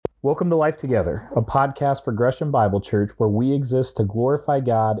Welcome to Life Together, a podcast for Gresham Bible Church where we exist to glorify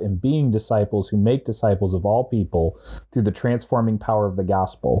God in being disciples who make disciples of all people through the transforming power of the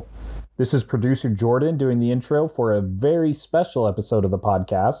gospel. This is producer Jordan doing the intro for a very special episode of the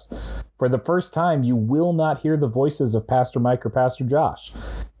podcast. For the first time, you will not hear the voices of Pastor Mike or Pastor Josh.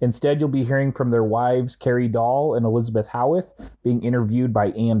 Instead, you'll be hearing from their wives, Carrie Dahl and Elizabeth Howeth, being interviewed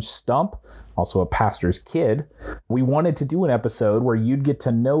by Stump, also a pastor's kid. We wanted to do an episode where you'd get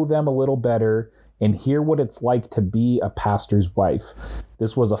to know them a little better and hear what it's like to be a pastor's wife.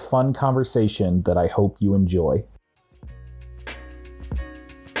 This was a fun conversation that I hope you enjoy.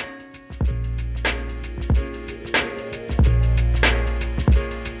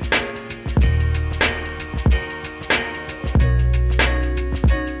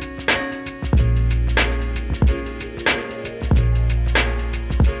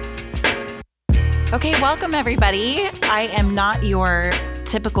 Okay, welcome everybody. I am not your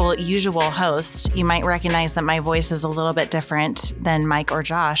typical usual host. You might recognize that my voice is a little bit different than Mike or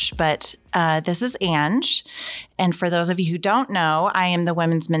Josh, but this is Ange. And for those of you who don't know, I am the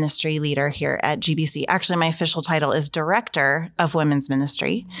women's ministry leader here at GBC. Actually, my official title is Director of Women's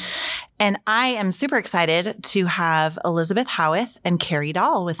Ministry. And I am super excited to have Elizabeth Howeth and Carrie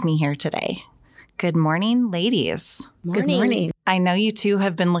Dahl with me here today. Good morning, ladies. Morning. Good morning. I know you two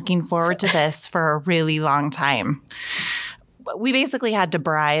have been looking forward to this for a really long time. We basically had to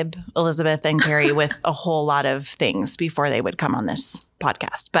bribe Elizabeth and Carrie with a whole lot of things before they would come on this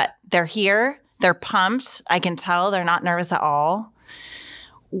podcast. But they're here. They're pumped. I can tell they're not nervous at all.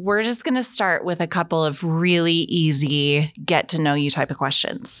 We're just going to start with a couple of really easy get to know you type of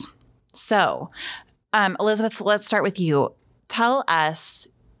questions. So, Elizabeth, let's start with you. Tell us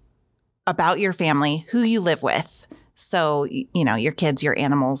about your family, who you live with. So, you know, your kids, your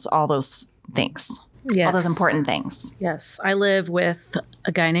animals, all those things. Yes. All those important things. Yes. I live with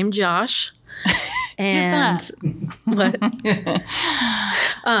a guy named Josh. And what?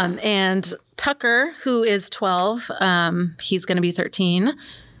 And Tucker, who is 12. He's going to be 13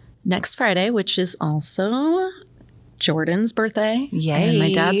 next Friday, which is also Jordan's birthday. Yay. And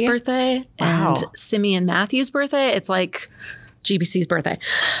my dad's birthday. Wow. And Simeon Matthew's birthday. It's like GBC's birthday.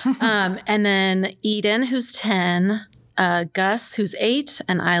 And then Eden, who's 10, Gus, who's 8,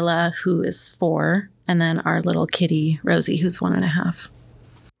 and Isla, who is 4, and then our little kitty, Rosie, who's 1.5.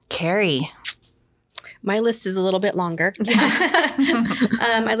 Carrie. My list is a little bit longer.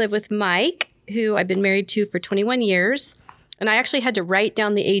 I live with Mike, who I've been married to for 21 years. And I actually had to write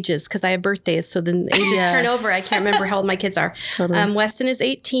down the ages because I have birthdays. So then the ages turn over. I can't remember how old my kids are. Totally. Weston is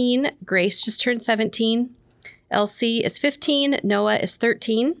 18. Grace just turned 17. Elsie is 15. Noah is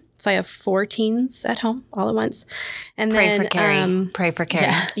 13. So I have 4 teens at home all at once. And Pray then for Carrie. Pray for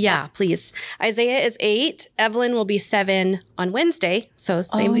Carrie. Yeah, please. Isaiah is 8. Evelyn will be 7 on Wednesday. So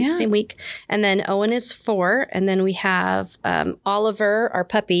same week. And then Owen is 4. And then we have Oliver, our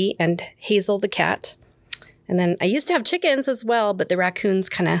puppy, and Hazel the cat. And then I used to have chickens as well, but the raccoons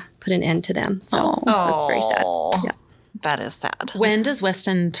kind of put an end to them. So that's very sad. Yeah. That is sad. When does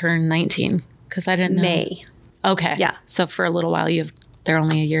Weston turn 19? Because I didn't know. May. Okay. Yeah. So for a little while, they're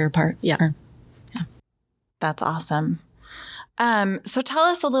only a year apart. Yeah. That's awesome. So tell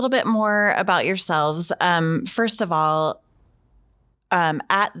us a little bit more about yourselves. First of all,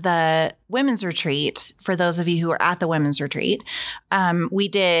 at the women's retreat, for those of you who were at the women's retreat, we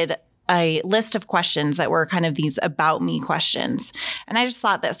did a list of questions that were kind of these about me questions. And I just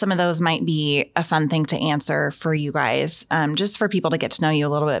thought that some of those might be a fun thing to answer for you guys, just for people to get to know you a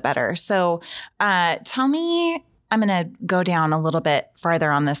little bit better. So tell me, I'm going to go down a little bit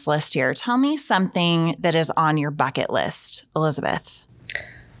farther on this list here. Tell me something that is on your bucket list, Elizabeth.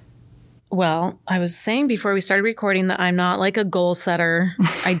 Well, I was saying before we started recording that I'm not like a goal setter.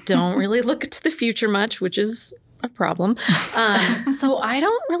 I don't really look to the future much, which is a problem. So I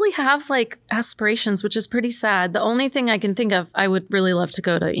don't really have like aspirations, which is pretty sad. The only thing I can think of, I would really love to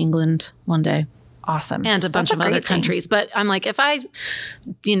go to England one day. Awesome. And a bunch of other countries. But I'm like, if I,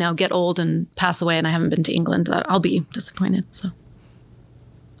 get old and pass away and I haven't been to England, I'll be disappointed. So,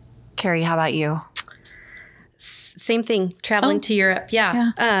 Carrie, how about you? Same thing, traveling to Europe.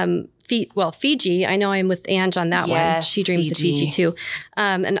 Yeah. Fiji. I know I'm with Ange on that one. She dreams of Fiji too.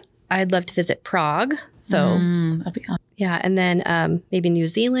 And I'd love to visit Prague. So that'd be awesome. Yeah. And then maybe New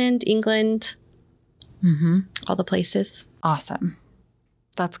Zealand, England, all the places. Awesome.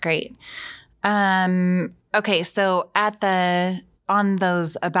 That's great. Okay. So on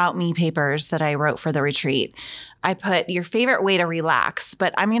those about me papers that I wrote for the retreat, I put your favorite way to relax,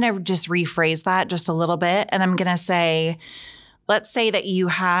 but I'm going to just rephrase that just a little bit. And I'm going to say, let's say that you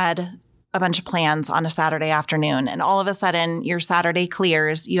had a bunch of plans on a Saturday afternoon, and all of a sudden your Saturday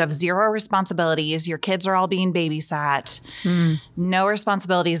clears. You have zero responsibilities. Your kids are all being babysat. No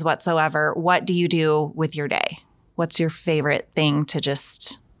responsibilities whatsoever. What do you do with your day? What's your favorite thing to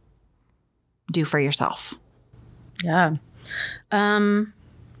just do for yourself? Yeah.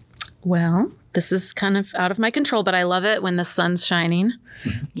 Well, this is kind of out of my control, but I love it when the sun's shining.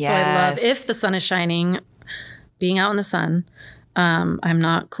 Yes. So I love if the sun is shining, being out in the sun. I'm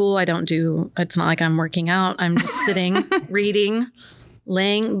not cool. It's not like I'm working out. I'm just sitting, reading,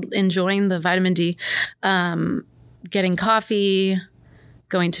 enjoying the vitamin D, getting coffee,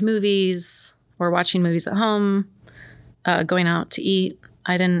 going to movies or watching movies at home, going out to eat.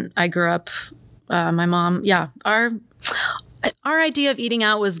 I grew up, my mom, our idea of eating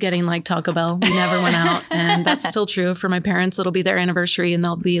out was getting like Taco Bell. We never went out, and that's still true for my parents. It'll be their anniversary and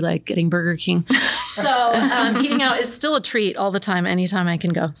they'll be like getting Burger King. So eating out is still a treat all the time, anytime I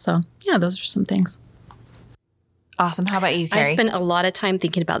can go. So yeah, those are some things. Awesome. How about you, Carrie? I spent a lot of time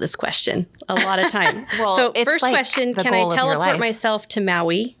thinking about this question. A lot of time. Well, so it's first like question, the can I goal of your teleport life. myself to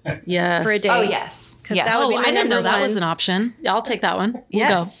Maui Yes. for a day? Oh, yes. Yes. that would be Oh, my I didn't know number that was one. an option. Yeah, I'll take that one. We'll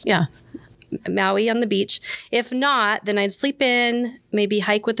Yes. go. Yeah. Maui on the beach. If not, then I'd sleep in, maybe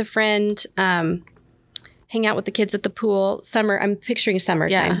hike with a friend, hang out with the kids at the pool. I'm picturing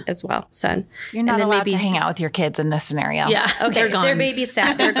summertime as well, sun. You're not And then allowed maybe- to hang out with your kids in this scenario. Yeah. Okay, They're gone. they're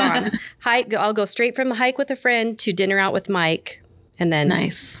babysat. They're gone. I'll go straight from a hike with a friend to dinner out with Mike, and then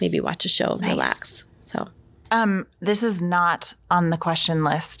Nice. maybe watch a show, relax. So This is not on the question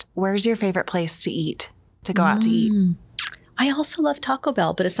list. Where's your favorite place to eat, to go out to eat? I also love Taco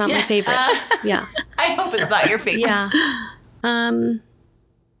Bell, but it's not my favorite. Yeah. I hope it's not your favorite. Yeah.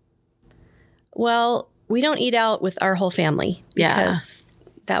 Well, we don't eat out with our whole family because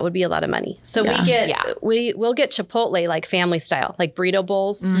that would be a lot of money. So we'll get Chipotle like family style, like burrito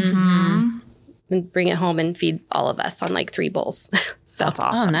bowls, and bring it home and feed all of us on like 3 bowls. So That's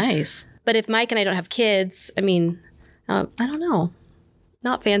awesome. Oh, nice. But if Mike and I don't have kids, I mean, I don't know,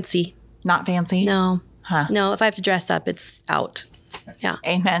 not fancy. Not fancy? No, Huh. no. If I have to dress up, it's out. Yeah.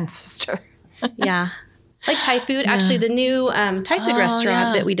 Amen, sister. Yeah. Like Thai food. Actually, the new Thai food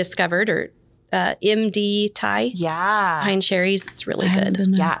restaurant that we discovered, or MD Thai, Yeah. Pine Cherries. It's really good.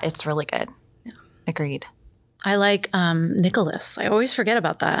 Yeah, it's really good. Yeah. Agreed. I like Nicholas. I always forget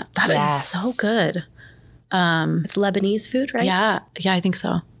about that. That is Yes. so good. It's Lebanese food, right? Yeah. Yeah, I think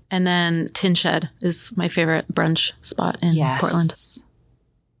so. And then Tin Shed is my favorite brunch spot in Yes. Portland.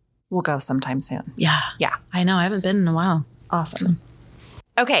 We'll go sometime soon. Yeah. Yeah. I know. I haven't been in a while. Awesome.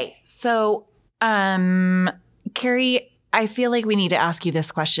 Okay. So, Carrie, I feel like we need to ask you this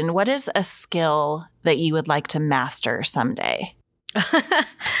question. What is a skill that you would like to master someday?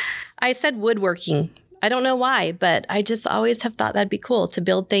 I said woodworking. I don't know why, but I just always have thought that'd be cool to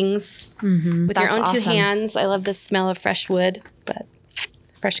build things with your That's own 2 awesome. hands. I love the smell of fresh wood, but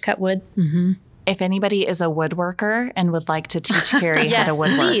fresh cut wood. If anybody is a woodworker and would like to teach Carrie how Yes, to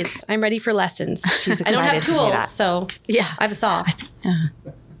woodwork, please. I'm ready for lessons. She's I don't have excited to do tools, that. so Yeah. I have a saw. Yeah.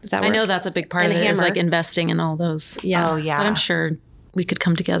 Does that I work? know that's a big part And of a it is hammer. like investing in all those. Yeah. Oh, yeah. But I'm sure we could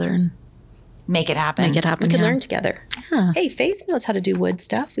come together and make it happen. make it happen. We can yeah. learn together. Yeah. Hey, Faith knows how to do wood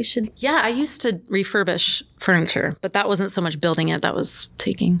stuff. We should. Yeah, I used to refurbish furniture, but that wasn't so much building it. That was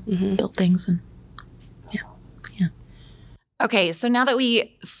taking built things and Okay, so now that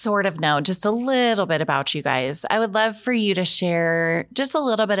we sort of know just a little bit about you guys, I would love for you to share just a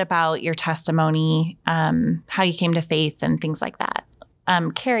little bit about your testimony, how you came to faith and things like that.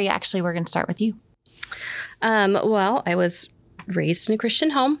 Carrie, actually, we're going to start with you. Well, I was raised in a Christian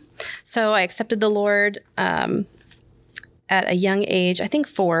home, so I accepted the Lord at a young age. I think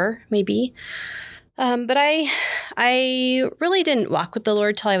 4, maybe. But I really didn't walk with the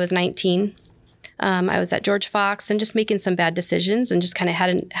Lord till I was 19. I was at George Fox and just making some bad decisions, and just kind of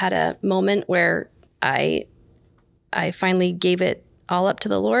had a moment where I finally gave it all up to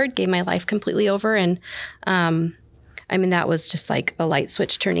the Lord, gave my life completely over, and I mean, that was just like a light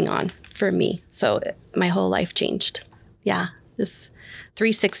switch turning on for me. So my whole life changed. Yeah, just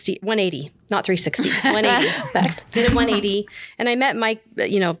 180, not 360, 180. Did it 180. And I met Mike,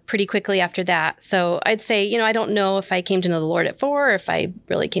 pretty quickly after that. So I'd say, I don't know if I came to know the Lord at 4 or if I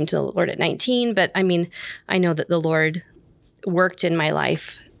really came to know the Lord at 19. But I mean, I know that the Lord worked in my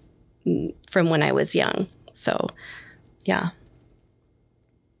life from when I was young. So, yeah.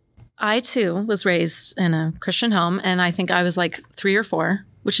 I too was raised in a Christian home, and I think I was like 3 or 4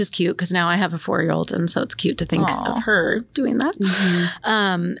 which is cute because now I have a 4-year-old. And so it's cute to think of her doing that.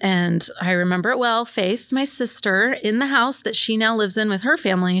 And I remember it well. Faith, my sister, in the house that she now lives in with her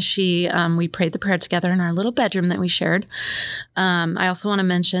family, we prayed the prayer together in our little bedroom that we shared. I also want to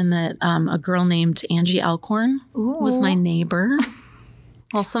mention that a girl named Angie Alcorn was my neighbor,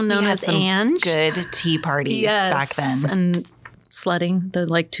 also known as Ange. Good tea parties back then. And sledding,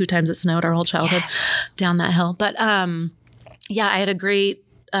 the 2 times it snowed our whole childhood down that hill. But I had a great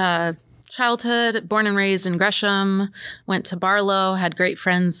childhood, born and raised in Gresham, went to Barlow, had great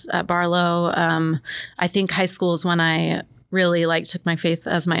friends at Barlow. I think high school is when I really took my faith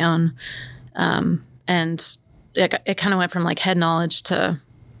as my own. And it kind of went from head knowledge to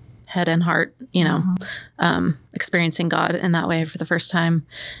head and heart, experiencing God in that way for the first time.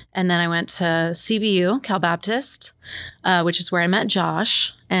 And then I went to CBU, Cal Baptist, which is where I met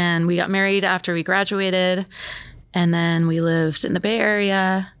Josh. And we got married after we graduated. And then we lived in the Bay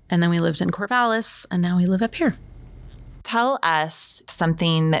Area, and then we lived in Corvallis, and now we live up here. Tell us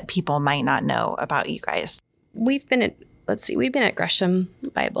something that people might not know about you guys. We've been at Gresham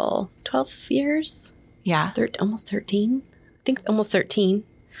Bible 12 years. Yeah. Almost 13. I think almost 13.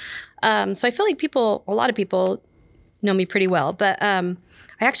 So I feel like a lot of people know me pretty well, but I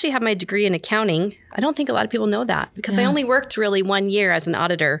actually have my degree in accounting. I don't think a lot of people know that because I only worked really 1 year as an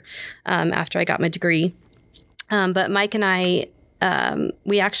auditor after I got my degree. But Mike and I,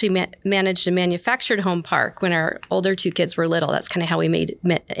 we actually managed a manufactured home park when our older 2 kids were little. That's kind of how we made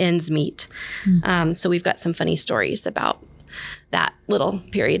ends meet. So we've got some funny stories about that little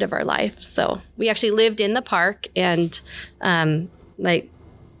period of our life. So we actually lived in the park and that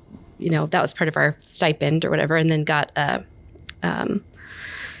was part of our stipend or whatever. And then got,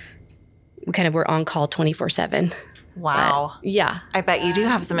 we kind of were on call 24/7. Wow. But, yeah. I bet you do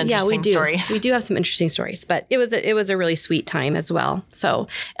have some interesting stories. We do have some interesting stories, but it was a really sweet time as well. So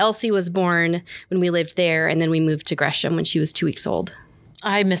Elsie was born when we lived there, and then we moved to Gresham when she was 2 weeks old.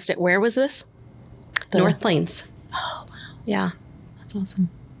 I missed it. Where was this? North Plains. Oh, wow. Yeah. That's awesome.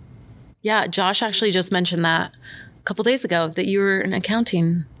 Yeah, Josh actually just mentioned that a couple days ago that you were in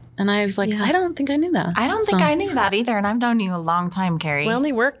accounting. And I was like, I don't think I knew that. I don't think I knew that either. And I've known you a long time, Carrie. We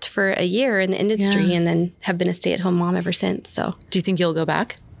only worked for a year in the industry and then have been a stay-at-home mom ever since. So, do you think you'll go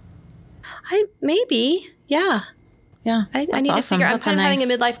back? Maybe. Yeah. Yeah. I need to figure out. I'm kind of having a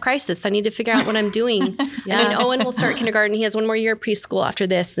midlife crisis. I need to figure out what I'm doing. I mean, Owen will start kindergarten. He has 1 more year of preschool after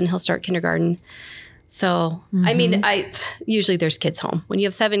this, then he'll start kindergarten. So, I mean, usually there's kids home. When you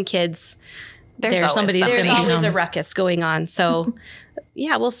have 7 kids, there's always a ruckus going on. So,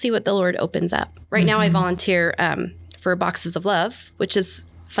 yeah, we'll see what the Lord opens up. Right now I volunteer for Boxes of Love, which is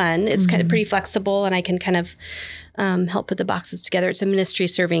fun. It's kind of pretty flexible, and I can kind of help put the boxes together. It's a ministry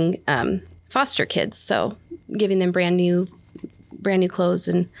serving foster kids, so giving them brand new clothes.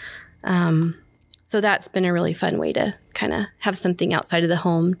 And so that's been a really fun way to kind of have something outside of the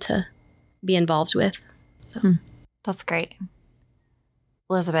home to be involved with. So that's great.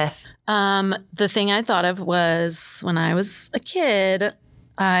 Elizabeth. The thing I thought of was when I was a kid,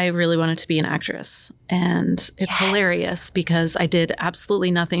 I really wanted to be an actress. And it's hilarious because I did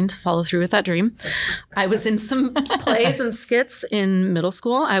absolutely nothing to follow through with that dream. I was in some plays and skits in middle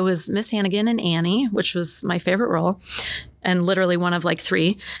school. I was Miss Hannigan in Annie, which was my favorite role, and literally one of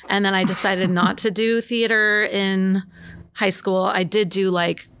 3. And then I decided not to do theater in high school. I did do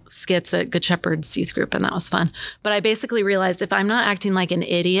skits at Good Shepherd's youth group, and that was fun. But I basically realized if I'm not acting like an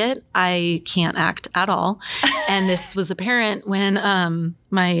idiot, I can't act at all. And this was apparent when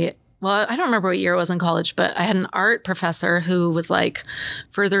I don't remember what year it was in college, but I had an art professor who was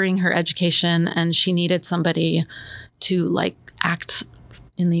furthering her education, and she needed somebody to act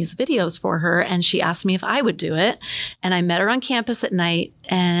in these videos for her. And she asked me if I would do it. And I met her on campus at night,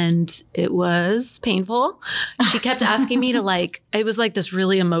 and it was painful. She kept asking me to it was this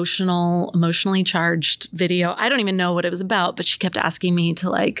really emotionally charged video. I don't even know what it was about, but she kept asking me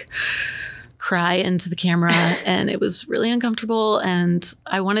to cry into the camera, and it was really uncomfortable. And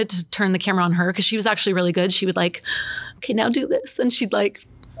I wanted to turn the camera on her because she was actually really good. She would okay, now do this. And she'd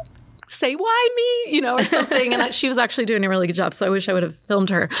say, why me, or something. And she was actually doing a really good job. So I wish I would have filmed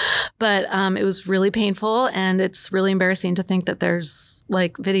her. But it was really painful. And it's really embarrassing to think that there's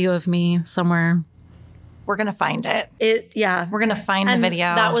video of me somewhere. We're going to find it. We're going to find the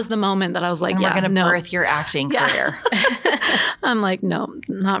video. That was the moment that I was we're going to birth your acting career. I'm no,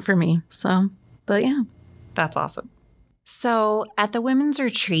 not for me. So, but yeah. That's awesome. So at the women's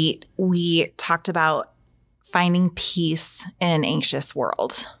retreat, we talked about finding peace in an anxious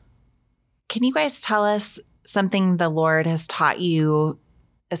world. Can you guys tell us something the Lord has taught you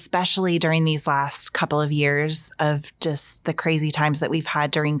especially during these last couple of years of just the crazy times that we've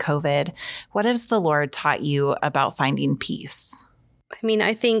had during COVID, what has the Lord taught you about finding peace? I mean,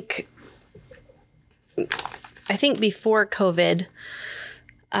 I think before COVID,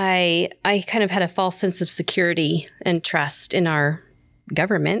 I kind of had a false sense of security and trust in our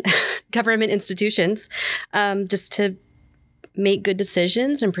government institutions, just to make good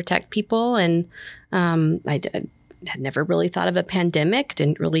decisions and protect people. And had never really thought of a pandemic,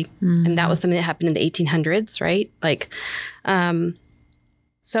 didn't really, and that was something that happened in the 1800s, right? Like,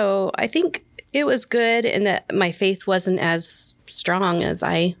 so I think it was good in that my faith wasn't as strong as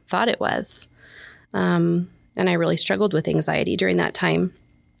I thought it was. And I really struggled with anxiety during that time.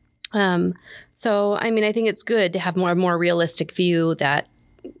 So, I mean, I think it's good to have a more realistic view that,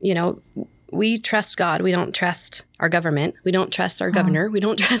 you know, we trust God. We don't trust our government. We don't trust our governor. We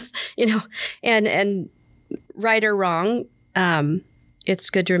don't trust, you know, and right or wrong, it's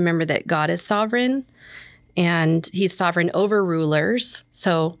good to remember that God is sovereign and he's sovereign over rulers.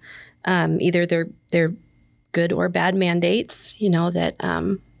 So either they're good or bad mandates, you know, that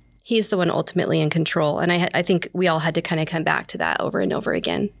he's the one ultimately in control. And I think we all had to kind of come back to that over and over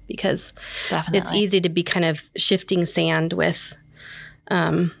again, because Definitely. It's easy to be kind of shifting sand with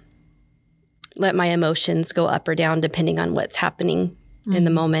let my emotions go up or down depending on what's happening in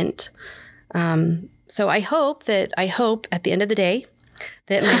the moment. So I hope at the end of the day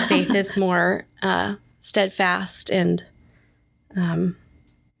that my faith is more steadfast. And I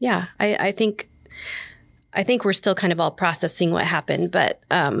think we're still kind of all processing what happened, but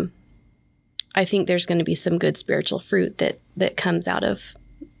I think there's going to be some good spiritual fruit that comes out of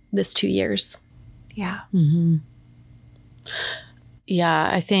this 2 years. Yeah. Mm-hmm. Yeah,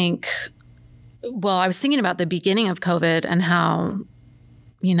 I think, well, I was thinking about the beginning of COVID and how,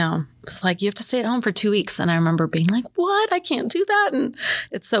 you know, it's like you have to stay at home for 2 weeks. And I remember being like, what? I can't do that. And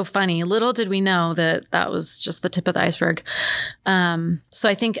it's so funny. Little did we know that was just the tip of the iceberg. So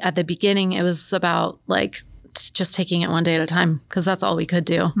I think at the beginning it was about like just taking it one day at a time, because that's all we could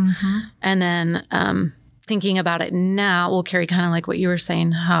do. Mm-hmm. And then thinking about it now, well, Carrie, kind of like what you were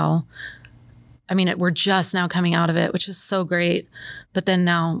saying, how, I mean, we're just now coming out of it, which is so great. But then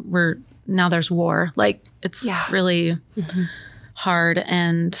now there's war. Like it's really hard.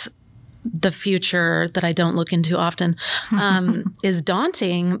 And the future that I don't look into often is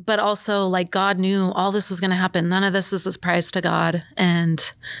daunting, but also like God knew all this was going to happen. None of this is a surprise to God,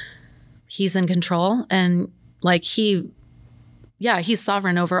 and he's in control, and like he's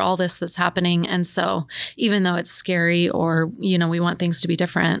sovereign over all this that's happening. And so even though it's scary or, you know, we want things to be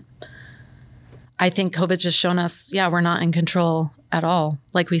different, I think COVID's just shown us, we're not in control at all.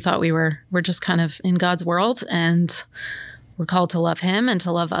 Like we thought we were. We're just kind of in God's world, and we're called to love him and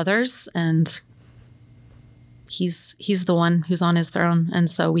to love others. And he's the one who's on his throne. And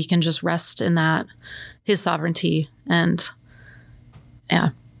so we can just rest in that, his sovereignty, and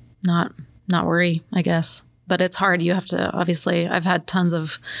not worry, I guess. But it's hard. You have to, obviously, I've had tons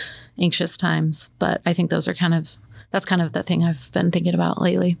of anxious times, but I think that's kind of the thing I've been thinking about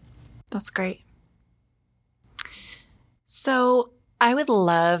lately. That's great. So I would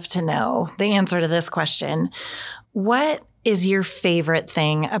love to know the answer to this question. What is your favorite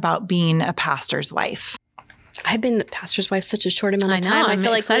thing about being a pastor's wife? I've been a pastor's wife such a short amount of time. I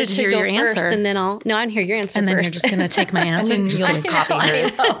feel like Liz should go first, answer. And then I want to hear your answer and then first. You're just going to take my answer. And then you'll just copy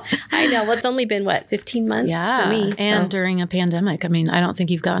hers. I know. Well, it's only been 15 months for me. And during a pandemic. I mean, I don't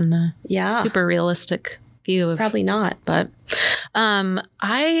think you've gotten a super realistic view of. Probably not. But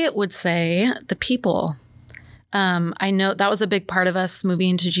I would say the people. I know that was a big part of us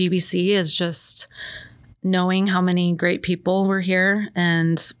moving to GBC, is just knowing how many great people were here.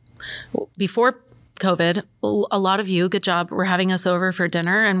 And before COVID, a lot of you, good job, were having us over for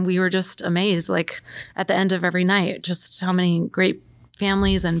dinner, and we were just amazed, like at the end of every night, just how many great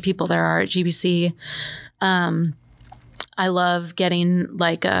families and people there are at GBC. I love getting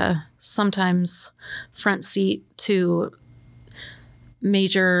like a sometimes front seat to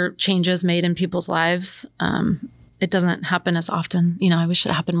major changes made in people's lives. It doesn't happen as often. You know, I wish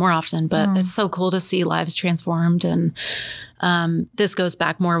it happened more often, but it's so cool to see lives transformed. And this goes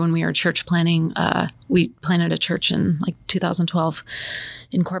back more when we were church planning. We planted a church in like 2012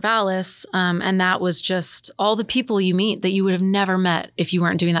 in Corvallis. And that was just all the people you meet that you would have never met if you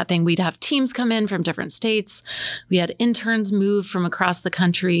weren't doing that thing. We'd have teams come in from different states. We had interns move from across the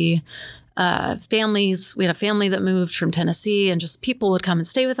country. Families. We had a family that moved from Tennessee, and just people would come and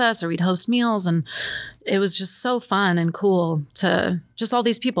stay with us, or we'd host meals. And it was just so fun and cool to just all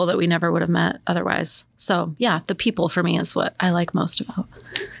these people that we never would have met otherwise. So the people for me is what I like most about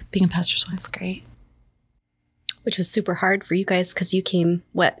being a pastor's wife. That's great. Which was super hard for you guys because you came,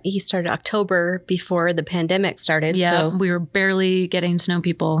 he started October before the pandemic started. Yeah, so. we were barely getting to know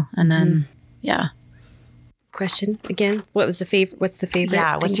people. And then, Question again, what's the favorite?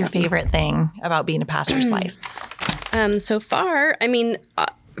 Yeah, what's your favorite thing about being a pastor's wife? So far, I mean,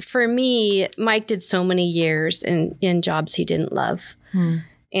 for me, Mike did so many years in jobs he didn't love.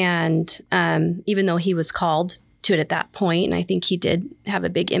 And even though he was called to it at that point, and I think he did have a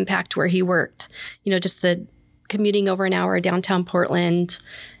big impact where he worked, just the commuting over an hour downtown Portland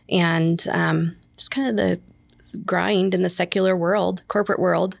and just kind of the grind in the secular world, corporate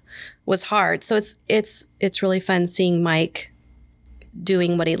world was hard. So it's really fun seeing Mike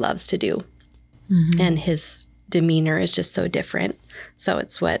doing what he loves to do. And his demeanor is just so different. So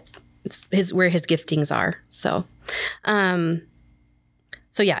it's where his giftings are. So, yeah,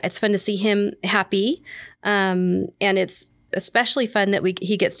 it's fun to see him happy. And it's especially fun that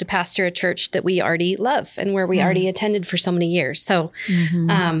he gets to pastor a church that we already love and where we already attended for so many years. So,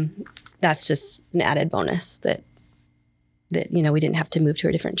 that's just an added bonus that we didn't have to move to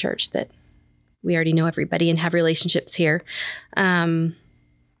a different church, that we already know everybody and have relationships here. So,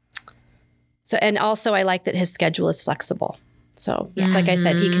 and also I like that his schedule is flexible. So yes, like I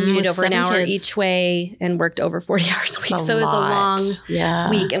said, he commuted over an hour each way and worked over 40 hours a week. So it was a long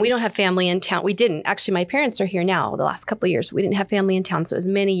week. And we don't have family in town. We didn't. Actually, my parents are here now the last couple of years. We didn't have family in town. So it was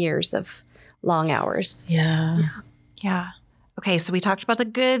many years of long hours. Yeah. Okay, so we talked about the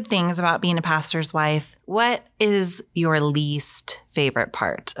good things about being a pastor's wife. What is your least favorite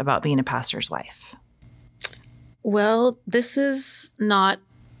part about being a pastor's wife? Well, this is not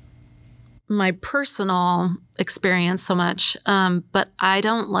my personal experience so much, but I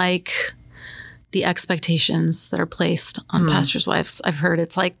don't like the expectations that are placed on pastors' wives. I've heard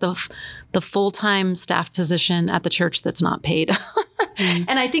it's like the full-time staff position at the church that's not paid.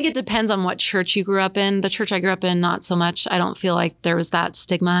 And I think it depends on what church you grew up in. The church I grew up in, not so much. I don't feel like there was that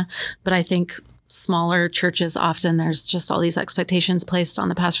stigma, but I think smaller churches, often there's just all these expectations placed on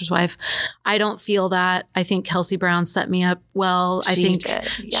the pastor's wife. I don't feel that. I think Kelsey Brown set me up well. I think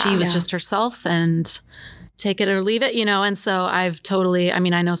she was just herself and take it or leave it, and so I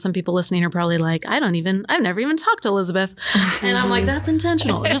know some people listening are probably like, I've never even talked to Elizabeth. And I'm like, that's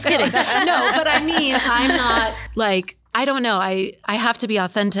intentional. Just kidding. No, but I mean, I'm not like, I don't know. I have to be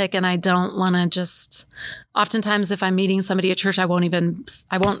authentic, and I don't want to just, oftentimes if I'm meeting somebody at church, I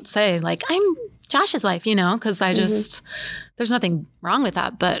won't say like, I'm Josh's wife, because I just, there's nothing wrong with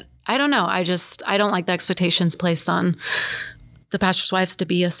that. But I don't know. I don't like the expectations placed on the pastor's wives to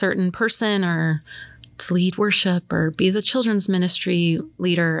be a certain person or to lead worship or be the children's ministry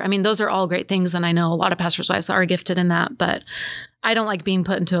leader. I mean, those are all great things. And I know a lot of pastors' wives are gifted in that, but I don't like being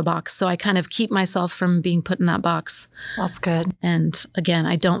put into a box. So I kind of keep myself from being put in that box. That's good. And again,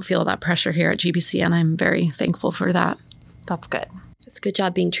 I don't feel that pressure here at GBC, and I'm very thankful for that. That's good. It's a good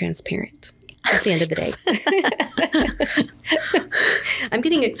job being transparent at the end of the day. I'm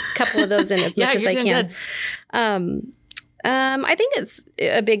getting a couple of those in as much as I can. I think it's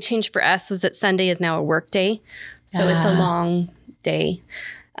a big change for us was that Sunday is now a work day. So it's a long day.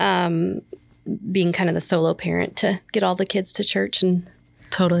 Being kind of the solo parent to get all the kids to church. And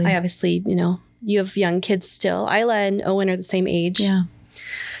totally. I obviously, you have young kids still. Isla and Owen are the same age. Yeah.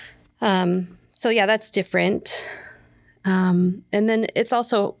 So yeah, that's different. And then it's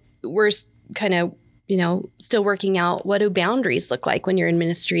also, we're kind of, still working out what do boundaries look like when you're in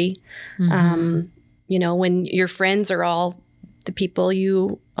ministry. When your friends are all the people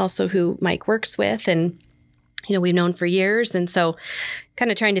who Mike works with, and, we've known for years. And so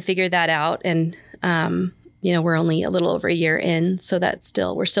kind of trying to figure that out. And, we're only a little over a year in, so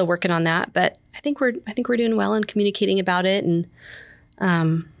we're still working on that. But I think we're doing well in communicating about it. And,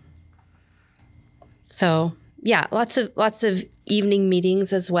 so yeah, lots of evening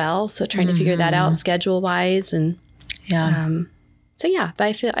meetings as well. So trying to figure that out schedule wise. And, but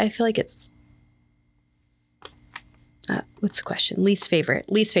I feel like it's, what's the question? Least favorite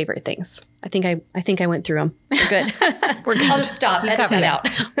things. I think I went through them. We're good. We're good. I'll just stop. Edit that out.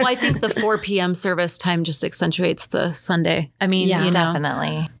 Well, I think the 4 p.m. service time just accentuates the Sunday. I mean,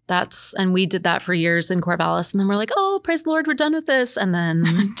 definitely. And we did that for years in Corvallis. And then we're like, oh, praise the Lord, we're done with this. And then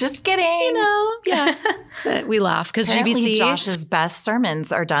just kidding. We laugh because GBC. Josh's best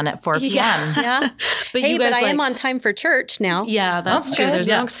sermons are done at 4 p.m. Yeah. But I am on time for church now. Yeah, that's true. Good. There's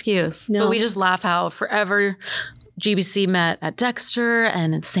no excuse. No. But we just laugh how forever GBC met at Dexter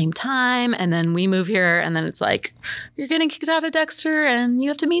and at the same time. And then we move here and then it's like, you're getting kicked out of Dexter and you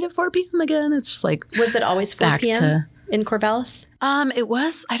have to meet at 4 p.m. again. It's just like. Was it always 4 p.m. in Corvallis? It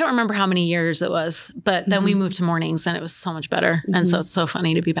was. I don't remember how many years it was, but then we moved to mornings and it was so much better. And so it's so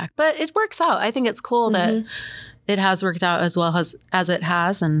funny to be back. But it works out. I think it's cool that it has worked out as well as it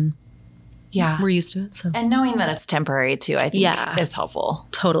has, and Yeah. we're used to it. So, And knowing that it's temporary too, I think is helpful.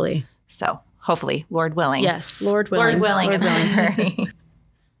 totally. So hopefully, Lord willing. Yes. Lord willing. Lord willing. Lord it's willing.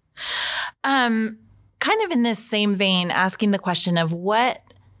 temporary. Kind of in this same vein, asking the question of what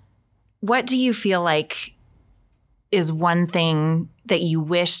do you feel like is one thing that you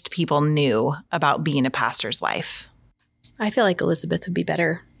wished people knew about being a pastor's wife? I feel like Elizabeth would be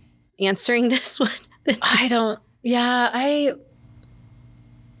better answering this one.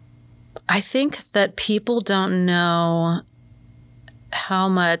 I think that people don't know how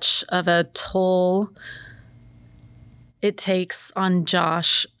much of a toll it takes on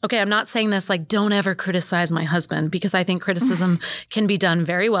Josh. Okay, I'm not saying this like, don't ever criticize my husband, because I think criticism can be done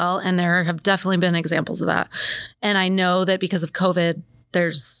very well. And there have definitely been examples of that. And I know that because of COVID,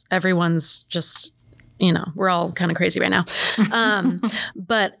 everyone's just, we're all kind of crazy right now.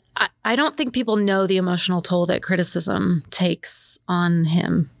 But I don't think people know the emotional toll that criticism takes on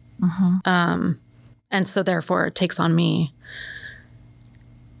him. Mm-hmm. And so therefore it takes on me.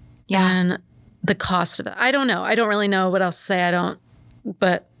 Yeah. And the cost of it. I don't know. I don't really know what else to say.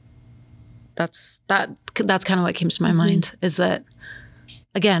 But that's kind of what came to my mind, is that,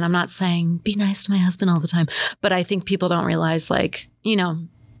 again, I'm not saying be nice to my husband all the time, but I think people don't realize, like,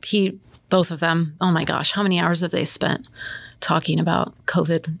 both of them, oh my gosh, how many hours have they spent talking about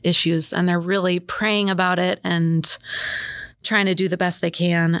COVID issues, and they're really praying about it and trying to do the best they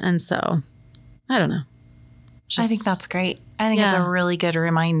can. And so I don't know. I think that's great. I think it's a really good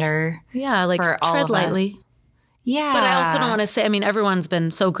reminder. Yeah, like for all tread of lightly. us. Yeah. But I also don't want to say, everyone's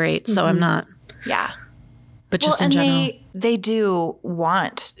been so great, so I'm not. Yeah. But just in general. They do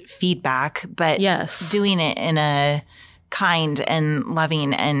want feedback, but doing it in a kind and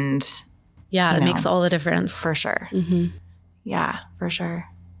loving and it makes all the difference. For sure. Mm-hmm. Yeah, for sure.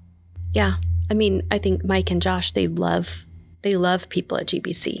 Yeah. I think Mike and Josh, they love people at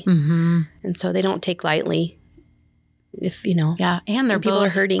GBC. Mm-hmm. And so they don't take lightly if, Yeah. And they're people both, are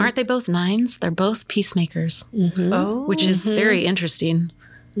hurting. Aren't they both 9s? They're both peacemakers, Mm-hmm. which is very interesting.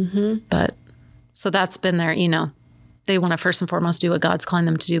 Mm-hmm. But so that's been their, they want to first and foremost do what God's calling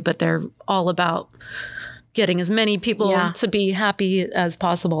them to do, but they're all about getting as many people to be happy as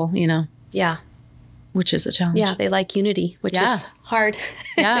possible, Yeah. Which is a challenge. Yeah. They like unity, which is hard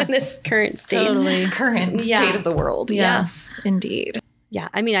in this current state. Totally. Current state of the world. Yeah. Yes, indeed. Yeah.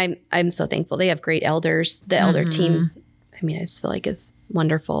 I'm so thankful. They have great elders. The elder team, I just feel like is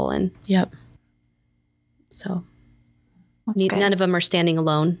wonderful. And so none of them are standing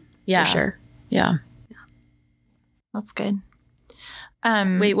alone. Yeah. For sure. Yeah. That's good.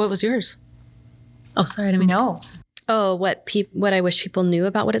 Wait, what was yours? Oh, sorry. I didn't mean No. Oh, what I wish people knew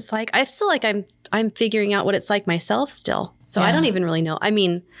about what it's like. I feel like I'm figuring out what it's like myself still. So I don't even really know.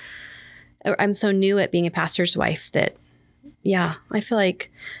 I'm so new at being a pastor's wife that, I feel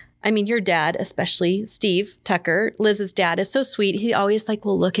like, your dad, especially Steve Tucker, Liz's dad, is so sweet. He always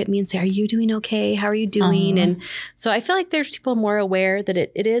will look at me and say, "Are you doing okay? How are you doing?" And so I feel like there's people more aware that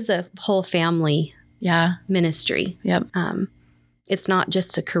it is a whole family ministry. Yep. It's not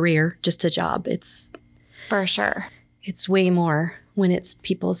just a career, just a job. It's For sure. It's way more when it's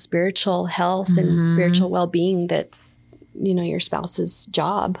people's spiritual health and spiritual well-being that's, your spouse's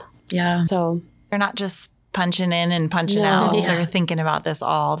job. Yeah. So You're not just punching in and punching out. They're thinking about this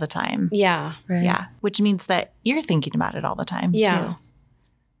all the time. yeah. Right. Yeah. Which means that you're thinking about it all the time Yeah. too.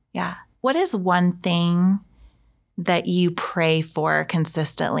 Yeah. What is one thing that you pray for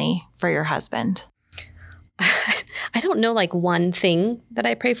consistently for your husband? I don't know one thing that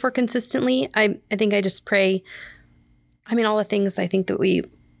I pray for consistently. I think I just pray. All the things I think that we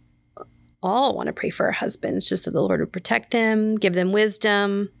all want to pray for our husbands, just that the Lord would protect them, give them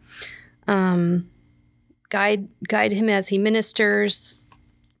wisdom, guide him as he ministers,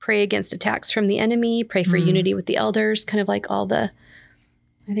 pray against attacks from the enemy, pray for unity with the elders, kind of all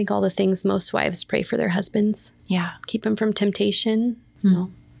the things most wives pray for their husbands. Yeah. Keep them from temptation.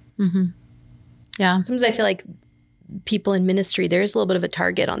 Mm-hmm. Yeah. Sometimes I feel like people in ministry, there's a little bit of a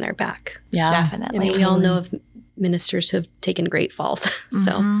target on their back. Yeah. Definitely. We all know of ministers who have taken great falls.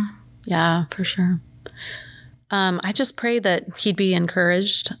 So, yeah, for sure. I just pray that he'd be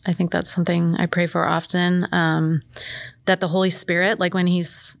encouraged. I think that's something I pray for often, that the Holy Spirit, when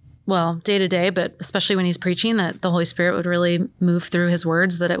he's, day to day, but especially when he's preaching, that the Holy Spirit would really move through his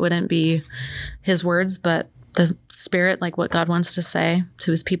words, that it wouldn't be his words, but the Spirit, what God wants to say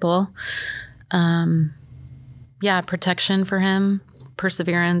to his people. Protection for him,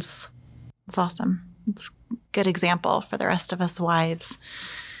 perseverance. It's awesome. It's a good example for the rest of us wives.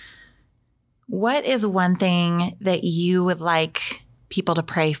 What is one thing that you would like people to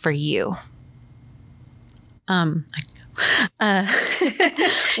pray for you? Well,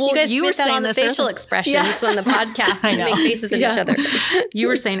 you guys were missed out saying on the this facial earlier. expressions on the podcast and make faces at each other. You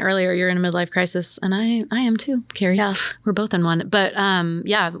were saying earlier you're in a midlife crisis, and I am too, Carrie. Yeah. We're both in one. But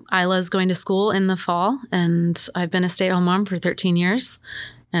Isla's going to school in the fall, and I've been a stay-at-home mom for 13 years,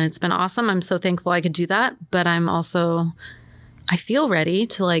 and it's been awesome. I'm so thankful I could do that, but I feel ready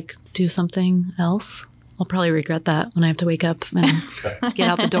to like do something else. I'll probably regret that when I have to wake up and get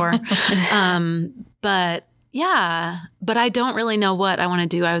out the door. But I don't really know what I want to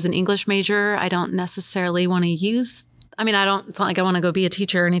do. I was an English major. I don't necessarily want to it's not like I want to go be a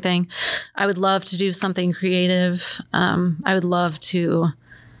teacher or anything. I would love to do something creative. I would love to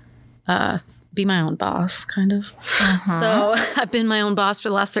be my own boss, kind of. So I've been my own boss for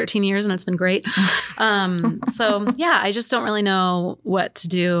the last 13 years, and it's been great. I just don't really know what to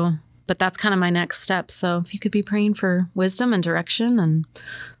do, but that's kind of my next step. So if you could be praying for wisdom and direction. And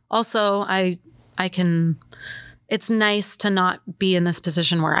also it's nice to not be in this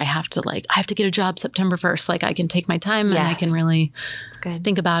position where I have to get a job September 1st. Like I can take my time and I can really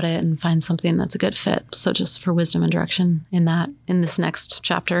think about it and find something that's a good fit. So just for wisdom and direction in this next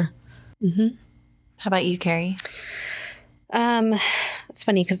chapter. Mm-hmm. How about you, Carrie? It's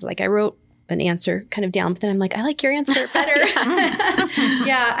funny because I wrote an answer kind of down, but then I'm like, I like your answer better.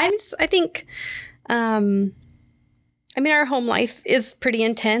 I think, our home life is pretty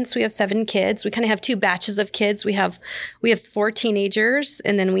intense. We have 7 kids. We kind of have 2 batches of kids. We have 4 teenagers,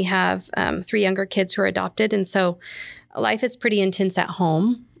 and then we have 3 younger kids who are adopted. And so life is pretty intense at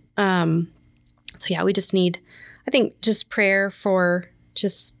home. We just need, I think, just prayer for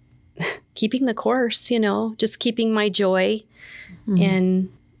just keeping the course, just keeping my joy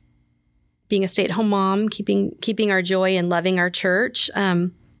in being a stay-at-home mom, keeping our joy and loving our church. I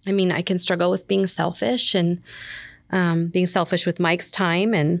can struggle with being selfish and being selfish with Mike's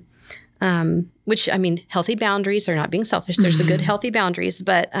time and healthy boundaries are not being selfish. There's a good healthy boundaries.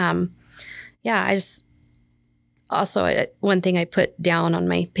 But I just also one thing I put down on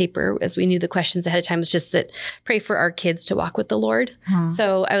my paper as we knew the questions ahead of time was just that pray for our kids to walk with the Lord.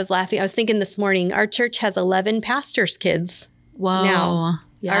 So I was laughing. I was thinking this morning, our church has 11 pastors' kids. Whoa. Now.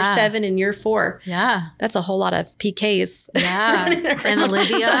 Yeah. Our 7 and you're 4. Yeah. That's a whole lot of PKs. Yeah. And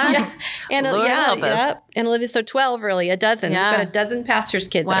Olivia. And Olivia. So 12 really, a dozen. Yeah. We've got a dozen pastors'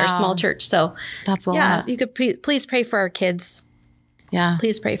 kids at our small church. So that's a lot. If you could please pray for our kids. Yeah.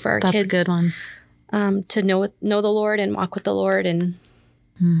 Please pray for our kids. That's a good one. To know the Lord and walk with the Lord. And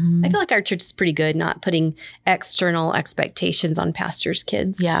I feel like our church is pretty good, not putting external expectations on pastors'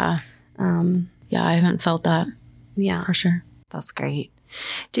 kids. Yeah. I haven't felt that. Yeah. For sure. That's great.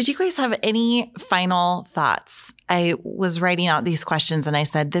 Did you guys have any final thoughts? I was writing out these questions and I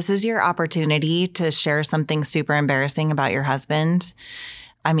said, this is your opportunity to share something super embarrassing about your husband.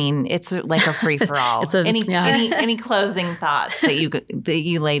 It's like a free for all. Any closing thoughts that you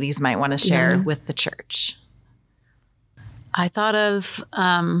ladies might want to share with the church? I thought of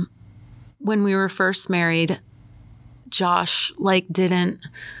when we were first married, Josh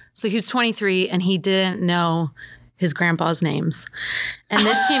so he was 23 and he didn't know his grandpa's names. And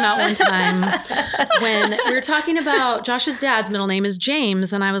this came out one time when we were talking about Josh's dad's middle name is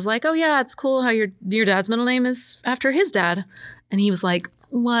James. And I was like, oh yeah, it's cool how your dad's middle name is after his dad. And he was like,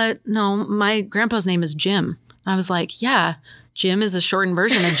 what? No, my grandpa's name is Jim. I was like, yeah, Jim is a shortened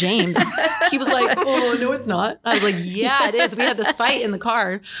version of James. He was like, oh, no, it's not. I was like, yeah, it is. We had this fight in the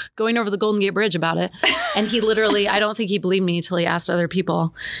car going over the Golden Gate Bridge about it. And he literally, I don't think he believed me until he asked other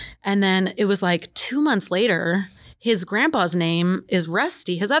people. And then it was like 2 months later, his grandpa's name is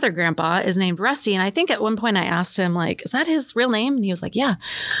Rusty. His other grandpa is named Rusty. And I think at one point I asked him, is that his real name? And he was like, yeah.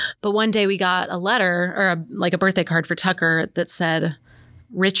 But one day we got a letter or a birthday card for Tucker that said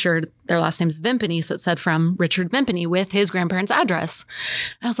Richard, their last name's Vimpany. So it said from Richard Vimpany with his grandparents' address.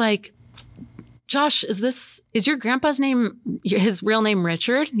 I was like, Josh, is your grandpa's name, his real name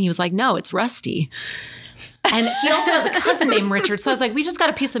Richard? And he was like, no, it's Rusty. And he also has a cousin named Richard. So I was like, we just got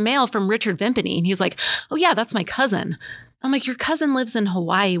a piece of mail from Richard Vimpany. And he was like, oh yeah, that's my cousin. I'm like, your cousin lives in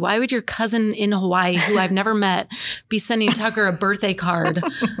Hawaii. Why would your cousin in Hawaii, who I've never met, be sending Tucker a birthday card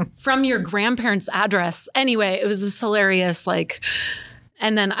from your grandparents' address? Anyway, it was this hilarious,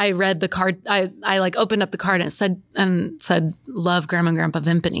 and then I read the card. I opened up the card and it said, love Grandma and Grandpa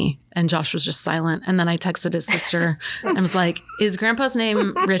Vimpany. And Josh was just silent. And then I texted his sister and was like, is Grandpa's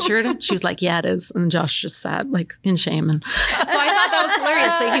name Richard? She was like, yeah, it is. And Josh just sat in shame. And so I thought that was hilarious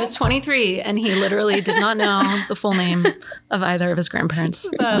that he was 23 and he literally did not know the full name of either of his grandparents.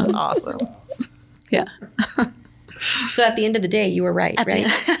 That's awesome. Yeah. So at the end of the day, you were right, right?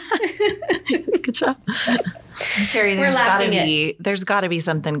 Good job. Carrie, there's got to be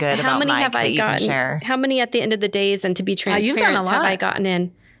something good about Mike that you can share. How many at the end of the days and to be transparent have I gotten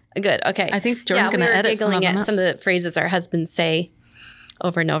in? Good. Okay. I think Jordan's going to edit some of them. Some of the phrases our husbands say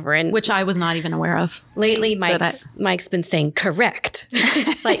over and over, and which I was not even aware of. Lately, Mike's been saying correct,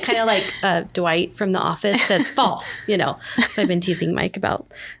 like kind of like Dwight from The Office says false, you know. So I've been teasing Mike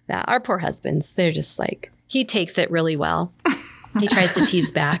about that. Our poor husbands, they're just like, he takes it really well. He tries to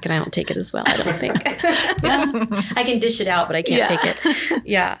tease back, and I don't take it as well, I don't think. I can dish it out, but I can't take it.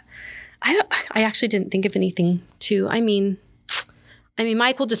 Yeah. I actually didn't think of anything too. I mean,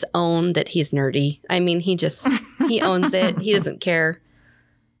 Mike will just own that he's nerdy. I mean, he owns it. He doesn't care.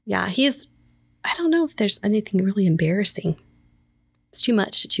 Yeah, I don't know if there's anything really embarrassing. It's too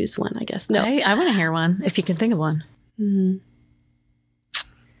much to choose one, I guess. No. I want to hear one, if you can think of one.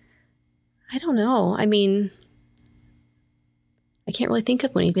 I don't know. I mean, I can't really think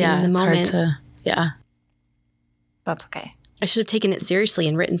of anything in the moment. Hard to, That's okay. I should have taken it seriously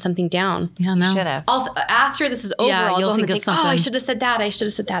and written something down. Yeah, no. You should have. After this is over, I'll go home and think, something. I should have said that. I should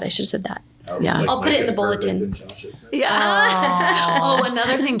have said that. I should have said that. Yeah. Like I'll put it in the bulletin. Yeah. Oh,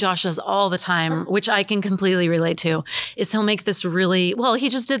 another thing Josh does all the time, which I can completely relate to, is he'll make this he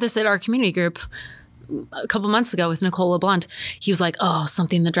just did this at our community group a couple months ago with Nicole LeBlanc. He was like,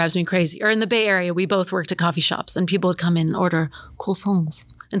 something that drives me crazy. Or in the Bay Area, we both worked at coffee shops and people would come in and order croissants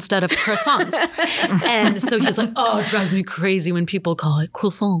instead of croissants. And so he was like, it drives me crazy when people call it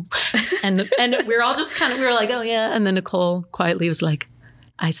croissants. And we're all just we were like, oh yeah. And then Nicole quietly was like,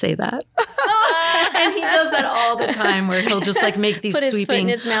 I say that. And he does that all the time where he'll just like make these put his sweeping,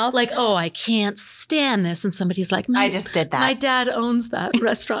 foot in his mouth. like, I can't stand this. And somebody's like, I just did that. My dad owns that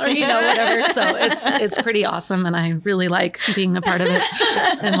restaurant, or, whatever. So it's pretty awesome. And I really like being a part of it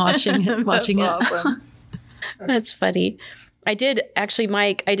and watching it. Awesome. That's funny. I did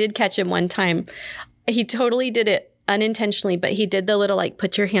catch him one time. He totally did it unintentionally, but he did the little like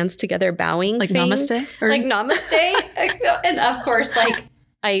put your hands together bowing like thing. namaste? Like namaste. And of course, like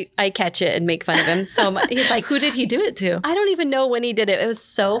I catch it and make fun of him so much. He's like, who did he do it to? I don't even know when he did it. It was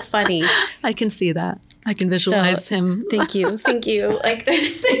so funny. I can see that. I can visualize him. Thank you. Like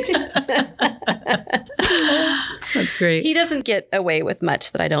that's great. He doesn't get away with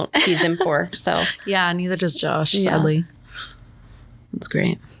much that I don't tease him for. So yeah, neither does Josh, sadly. That's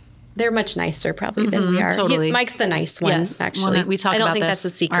great. They're much nicer probably than we are. Totally. Mike's the nice one, actually. Well, we talk I don't about think this.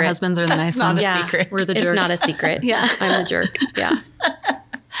 That's a secret. Our husbands are the nice ones. Not a secret. We're the jerks. It's not a secret. Yeah. I'm the jerk. Yeah.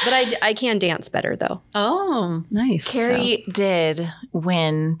 But I can dance better, though. Oh, nice. Carrie did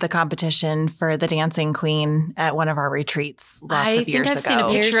win the competition for the Dancing Queen at one of our retreats lots of years ago. I think I've seen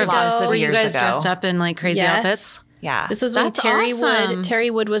a picture of us where you guys dressed up in like crazy outfits. Yeah. This was when Terry Wood. Terry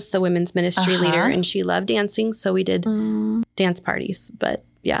Wood was the women's ministry leader, and she loved dancing, so we did dance parties. But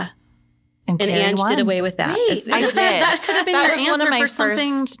yeah. And Ange did away with that. I did. That could have been your answer one of my for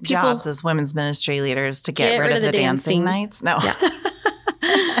something. First jobs as women's ministry leaders to get rid of the dancing nights. No. Yeah.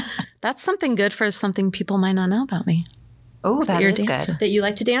 That's something good for something people might not know about me. Oh, that is good. That you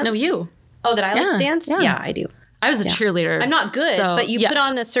like to dance? No, you. Oh, that I like to dance? Yeah, I do. I was a cheerleader. I'm not good, but you put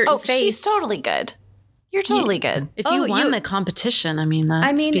on a certain face. She's totally good. You're totally good. If you won the competition,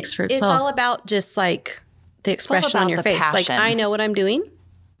 that speaks for itself. It's all about just like the expression on your face. Passion. Like, I know what I'm doing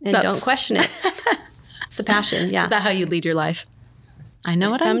and don't question it. It's the passion. Yeah. Is that how you lead your life? I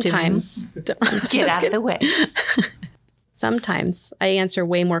know what I'm doing. Sometimes. Get out of the way. Sometimes I answer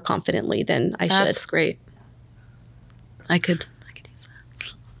way more confidently than I should. That's great. I could use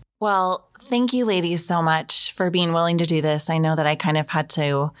that. Well, thank you ladies so much for being willing to do this. I know that I kind of had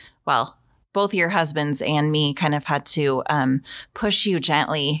to, both your husbands and me kind of had to push you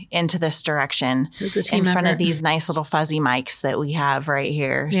gently into this direction in front of these nice little fuzzy mics that we have right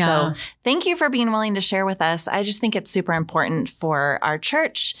here. Yeah. So thank you for being willing to share with us. I just think it's super important for our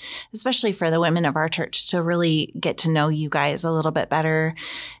church, especially for the women of our church, to really get to know you guys a little bit better,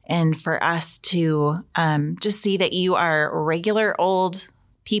 and for us to just see that you are regular old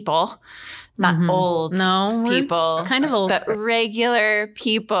people. Not old people, kind of old, but regular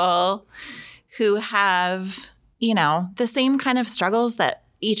people who have, the same kind of struggles that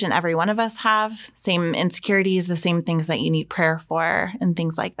each and every one of us have, same insecurities, the same things that you need prayer for and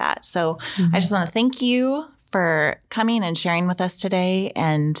things like that. So I just want to thank you for coming and sharing with us today.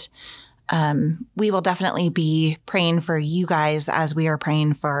 And we will definitely be praying for you guys as we are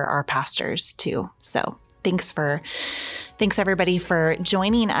praying for our pastors too. So thanks everybody for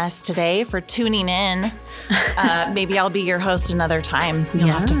joining us today, for tuning in. Maybe I'll be your host another time. You'll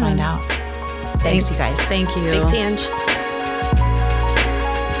have to find out. Thanks, you guys. Thank you. Thanks, Ange.